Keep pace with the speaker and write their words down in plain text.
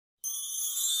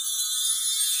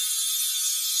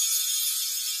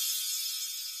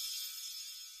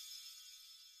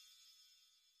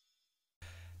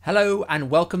Hello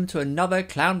and welcome to another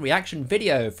clown reaction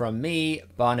video from me,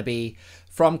 Barnaby,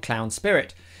 from Clown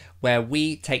Spirit, where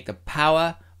we take the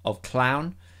power of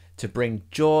clown to bring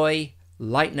joy,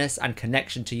 lightness and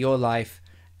connection to your life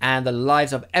and the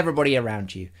lives of everybody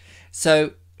around you.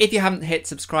 So if you haven't hit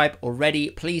subscribe already,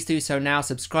 please do so now.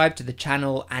 Subscribe to the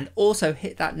channel and also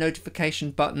hit that notification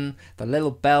button, the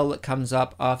little bell that comes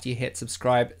up after you hit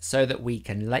subscribe, so that we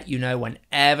can let you know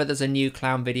whenever there's a new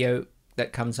clown video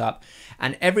that comes up.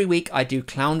 And every week I do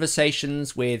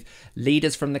clownversations with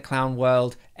leaders from the clown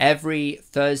world every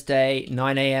Thursday,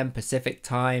 9 AM Pacific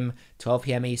time, 12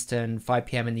 PM Eastern, 5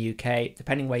 PM in the UK,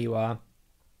 depending where you are.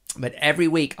 But every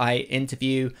week I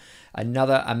interview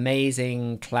another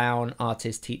amazing clown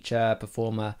artist, teacher,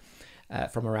 performer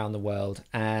from around the world.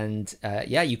 And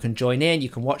yeah, you can join in, you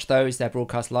can watch those. They're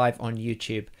broadcast live on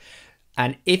YouTube.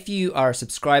 And if you are a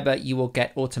subscriber, you will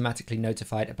get automatically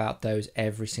notified about those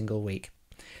every single week.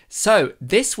 So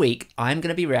this week, I'm going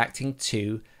to be reacting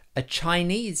to a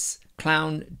Chinese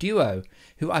clown duo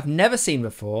who I've never seen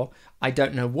before. I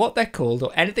don't know what they're called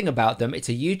or anything about them. It's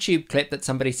a YouTube clip that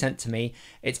somebody sent to me.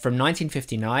 It's from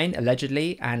 1959,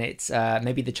 allegedly, and it's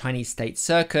maybe the Chinese State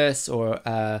Circus or,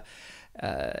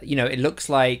 you know, it looks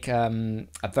like a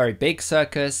very big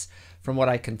circus from what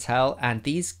I can tell. And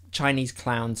these Chinese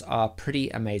clowns are pretty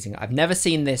amazing. I've never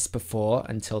seen this before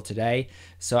until today,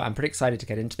 so I'm pretty excited to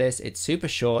get into this. It's super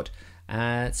short,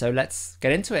 so let's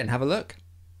get into it and have a look.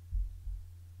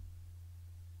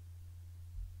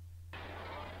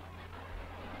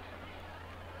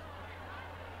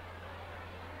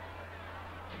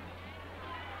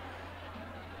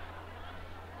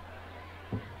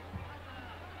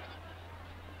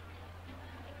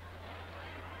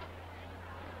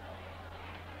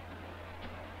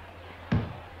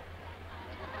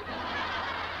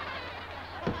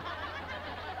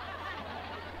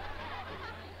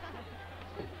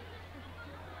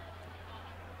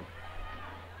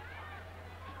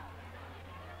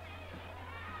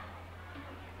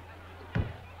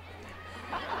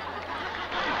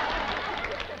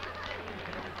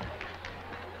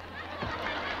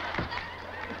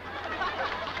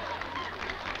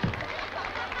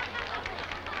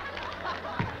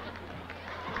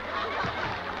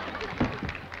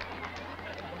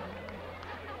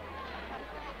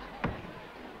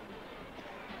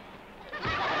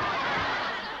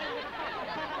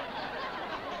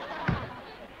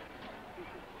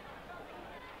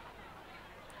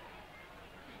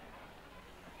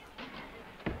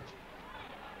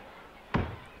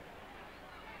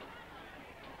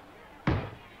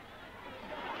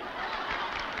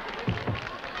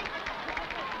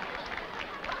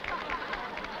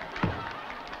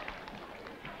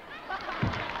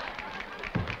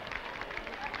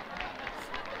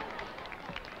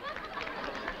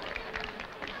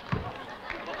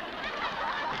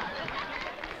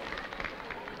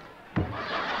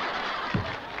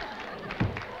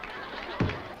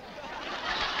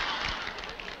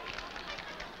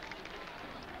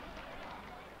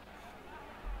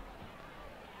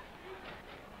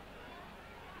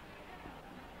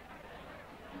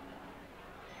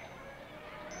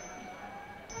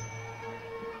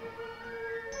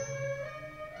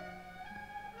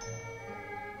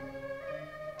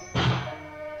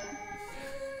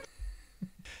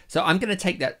 So I'm going to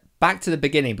take that back to the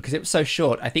beginning because it was so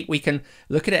short. I think we can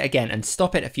look at it again and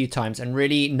stop it a few times and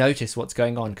really notice what's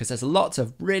going on, because there's lots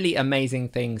of really amazing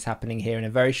things happening here in a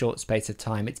very short space of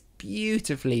time. It's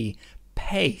beautifully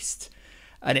paced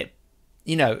and it,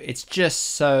 you know, it's just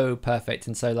so perfect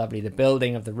and so lovely. The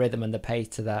building of the rhythm and the pace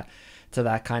to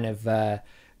that kind of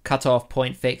cut off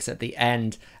point fix at the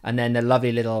end, and then the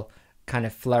lovely little kind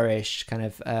of flourish kind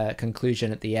of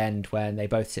conclusion at the end when they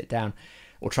both sit down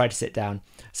or try to sit down.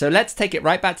 So let's take it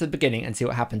right back to the beginning and see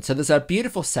what happens. So there's a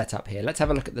beautiful setup here. Let's have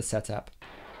a look at the setup.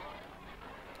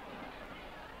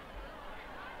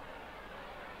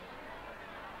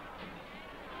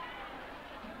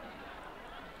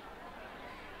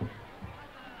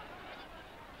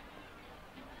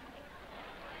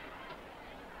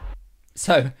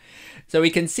 So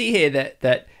we can see here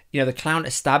that you know, the clown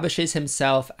establishes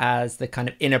himself as the kind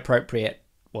of inappropriate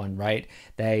one, right?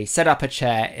 They set up a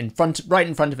chair right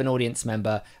in front of an audience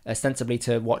member, ostensibly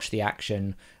to watch the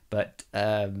action, but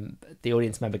the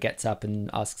audience member gets up and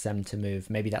asks them to move.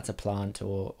 Maybe that's a plant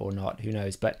or not, who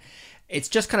knows? But it's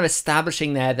just kind of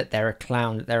establishing there that they're a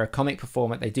clown, that they're a comic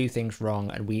performer, they do things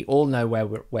wrong, and we all know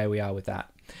where we are with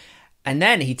that. And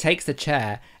then he takes the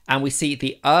chair and we see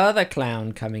the other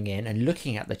clown coming in and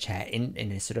looking at the chair in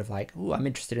a sort of like, oh, I'm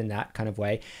interested in that kind of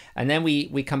way. And then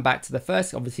we come back to the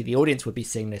first. Obviously, the audience would be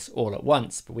seeing this all at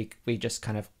once, but we just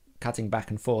kind of cutting back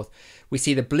and forth. We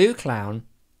see the blue clown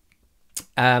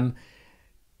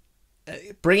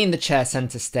bringing the chair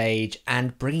center stage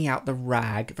and bringing out the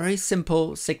rag. Very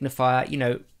simple signifier, you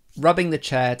know, rubbing the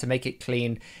chair to make it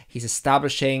clean. He's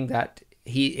establishing that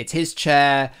it's his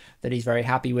chair, that he's very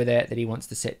happy with it, that he wants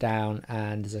to sit down,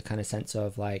 and there's a kind of sense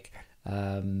of like,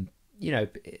 you know,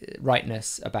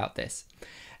 rightness about this.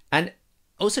 And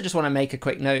also just want to make a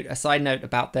quick note, a side note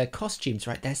about their costumes,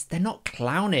 right? They're not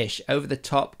clownish, over the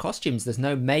top costumes. There's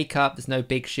no makeup, there's no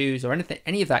big shoes or anything,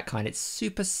 any of that kind. It's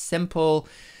super simple.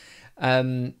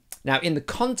 Now, in the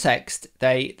context,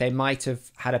 they might have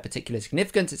had a particular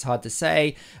significance. It's hard to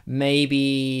say.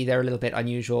 Maybe they're a little bit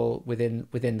unusual within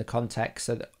the context,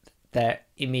 so that they're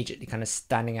immediately kind of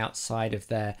standing outside of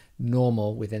their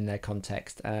normal within their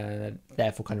context,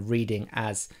 therefore kind of reading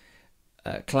as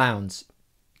clowns.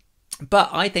 But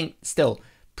I think still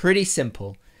pretty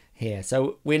simple here.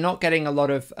 So we're not getting a lot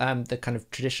of the kind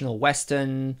of traditional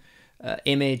Western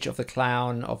image of the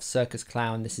clown, of circus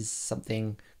clown. This is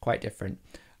something quite different.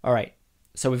 All right,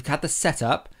 so we've had the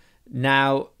setup.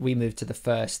 Now we move to the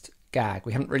first gag.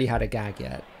 We haven't really had a gag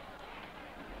yet.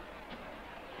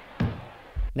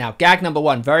 Now, gag number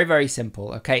one, very, very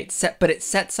simple. Okay, but it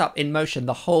sets up in motion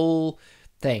the whole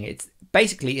thing. It's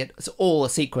basically, it's all a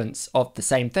sequence of the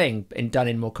same thing done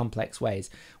in more complex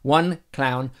ways. One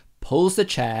clown pulls the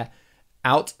chair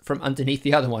out from underneath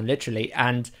the other one, literally,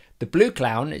 and the blue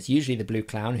clown, it's usually the blue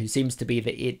clown who seems to be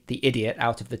the idiot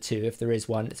out of the two. If there is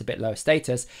one, it's a bit lower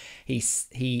status.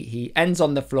 He ends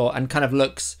on the floor and kind of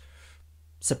looks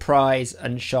surprised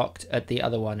and shocked at the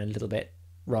other one, a little bit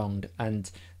wronged.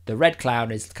 And the red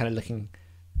clown is kind of looking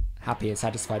happy and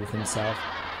satisfied with himself.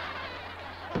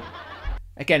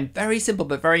 Again, very simple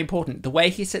but very important. The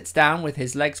way he sits down with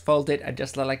his legs folded and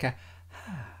just like a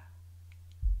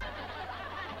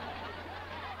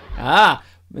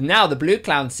now the blue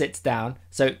clown sits down.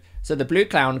 So the blue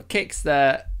clown kicks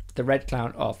the red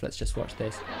clown off. Let's just watch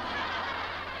this.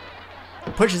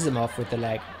 Pushes him off with the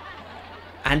leg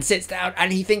and sits down,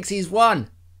 and he thinks he's won.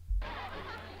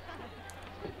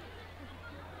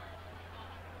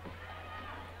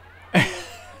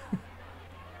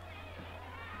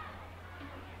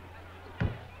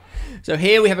 So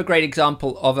here we have a great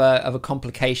example of a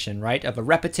complication, right? Of a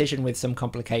repetition with some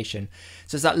complication.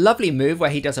 So it's that lovely move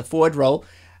where he does a forward roll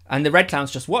and the red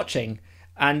clown's just watching,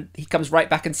 and he comes right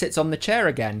back and sits on the chair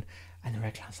again. And the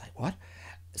red clown's like, what?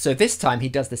 So this time he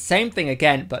does the same thing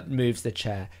again, but moves the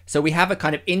chair. So we have a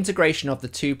kind of integration of the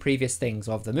two previous things,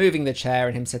 of the moving the chair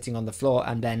and him sitting on the floor,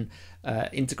 and then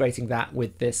integrating that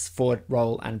with this forward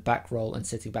roll and back roll and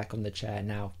sitting back on the chair.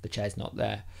 Now the chair's not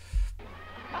there.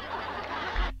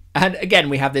 And again,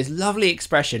 we have this lovely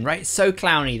expression, right? It's so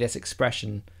clowny, this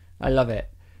expression. I love it.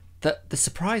 The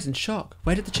surprise and shock.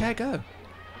 Where did the chair go?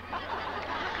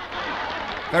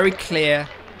 Very clear.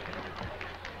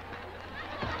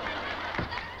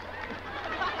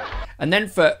 And then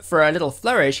for a little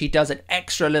flourish, he does an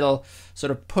extra little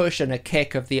sort of push and a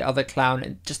kick of the other clown,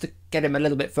 and just to get him a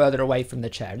little bit further away from the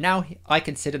chair. Now I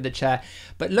consider the chair,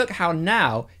 but look how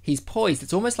now he's poised.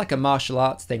 It's almost like a martial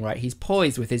arts thing, right? He's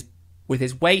poised with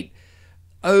his weight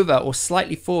over or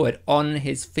slightly forward on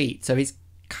his feet. So he's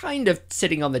kind of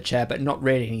sitting on the chair, but not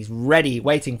really. And he's ready,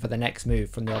 waiting for the next move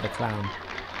from the other clown.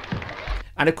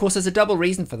 And of course, there's a double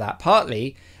reason for that.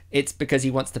 Partly, it's because he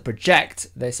wants to project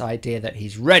this idea that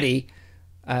he's ready,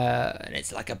 and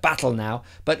it's like a battle now.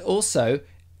 But also,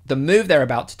 the move they're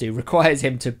about to do requires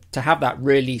him to have that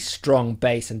really strong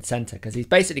base and center, because he's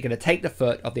basically going to take the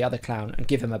foot of the other clown and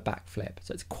give him a backflip.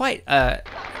 So it's quite an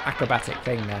acrobatic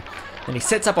thing there. Then he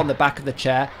sits up on the back of the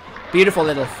chair. Beautiful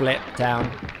little flip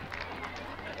down.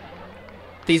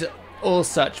 These are all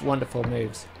such wonderful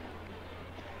moves.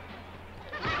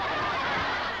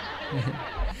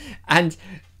 And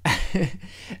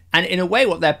in a way,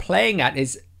 what they're playing at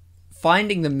is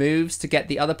finding the moves to get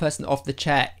the other person off the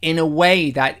chair in a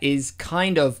way that is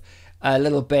kind of a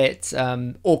little bit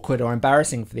awkward or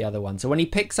embarrassing for the other one. So when he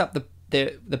picks up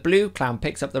the blue clown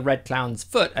picks up the red clown's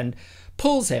foot and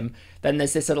pulls him, then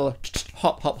there's this little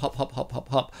hop, hop, hop, hop, hop, hop,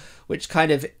 hop, which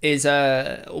kind of is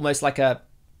almost like an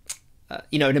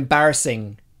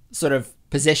embarrassing sort of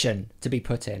position to be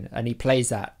put in, and he plays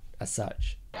that as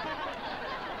such.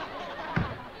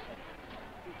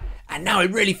 And now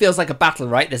it really feels like a battle,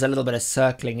 right? There's a little bit of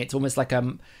circling. It's almost like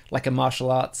a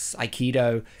martial arts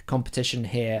Aikido competition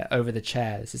here over the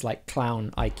chair. This is like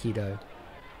clown Aikido.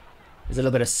 There's a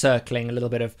little bit of circling, a little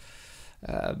bit of,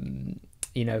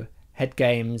 head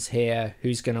games here.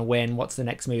 Who's going to win? What's the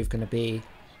next move going to be?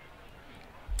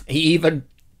 He even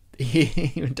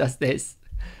does this.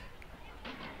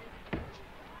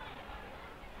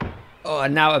 Oh,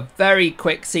 and now a very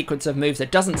quick sequence of moves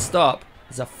that doesn't stop.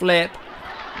 There's a flip.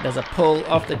 There's a pull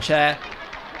off the chair.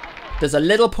 There's a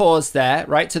little pause there,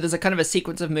 right? So there's a kind of a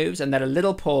sequence of moves and then a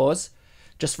little pause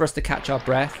just for us to catch our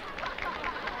breath.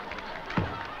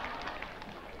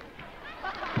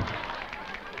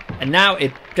 And now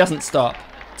it doesn't stop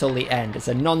till the end. It's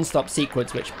a non-stop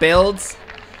sequence which builds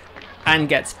and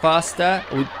gets faster.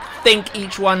 We think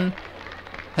each one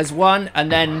has won,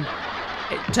 and then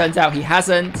it turns out he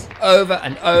hasn't, over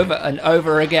and over and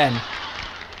over again.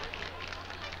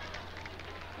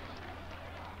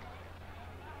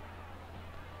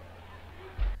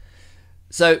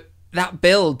 So that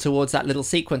build towards that little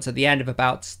sequence at the end of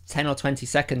about 10 or 20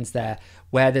 seconds there,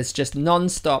 where there's just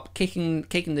non-stop kicking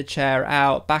the chair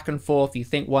out, back and forth. You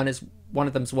think one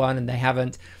of them's won and they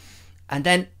haven't. And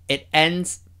then it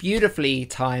ends beautifully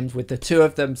timed with the two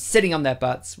of them sitting on their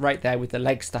butts right there with the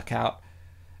legs stuck out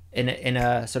in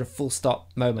a sort of full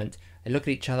stop moment. They look at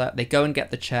each other, they go and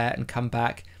get the chair and come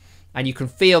back. And you can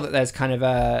feel that there's kind of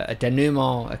a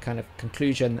denouement, a kind of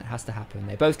conclusion that has to happen.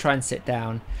 They both try and sit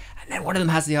down, and then one of them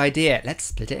has the idea, let's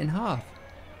split it in half.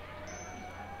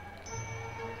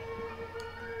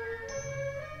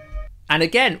 And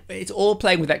again, it's all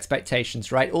playing with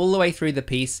expectations, right? All the way through the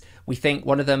piece, we think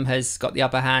one of them has got the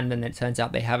upper hand, and it turns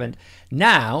out they haven't.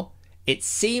 Now, it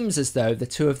seems as though the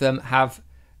two of them have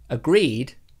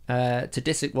agreed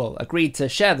agreed to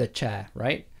share the chair,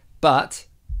 right? But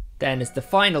then as the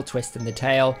final twist in the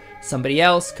tale, somebody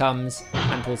else comes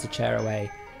and pulls the chair away.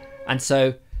 And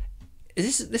so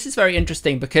this is very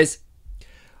interesting, because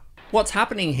what's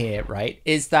happening here, right,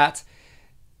 is that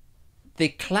the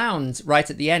clowns right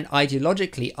at the end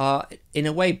ideologically are, in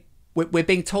a way, we're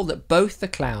being told that both the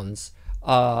clowns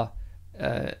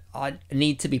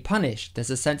need to be punished. There's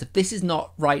a sense of this is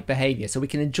not right behavior. So we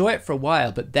can enjoy it for a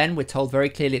while, but then we're told very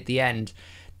clearly at the end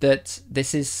that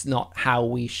this is not how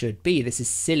we should be. This is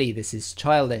silly. This is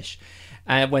childish.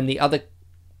 When the other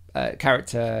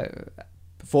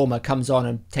performer comes on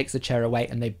and takes the chair away,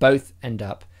 and they both end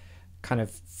up kind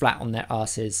of flat on their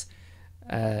asses,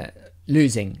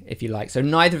 losing, if you like. So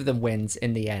neither of them wins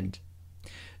in the end.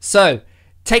 So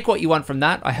take what you want from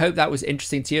that. I hope that was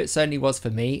interesting to you. It certainly was for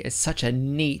me. It's such a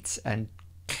neat and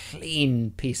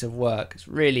clean piece of work. It's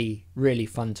really, really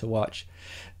fun to watch.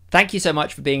 Thank you so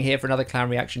much for being here for another clown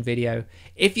reaction video.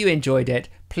 If you enjoyed it,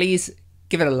 please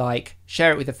give it a like,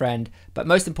 share it with a friend, but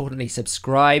most importantly,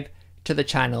 subscribe to the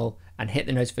channel and hit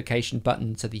the notification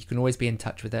button so that you can always be in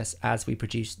touch with us as we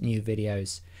produce new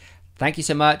videos. Thank you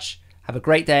so much. Have a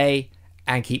great day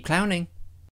and keep clowning.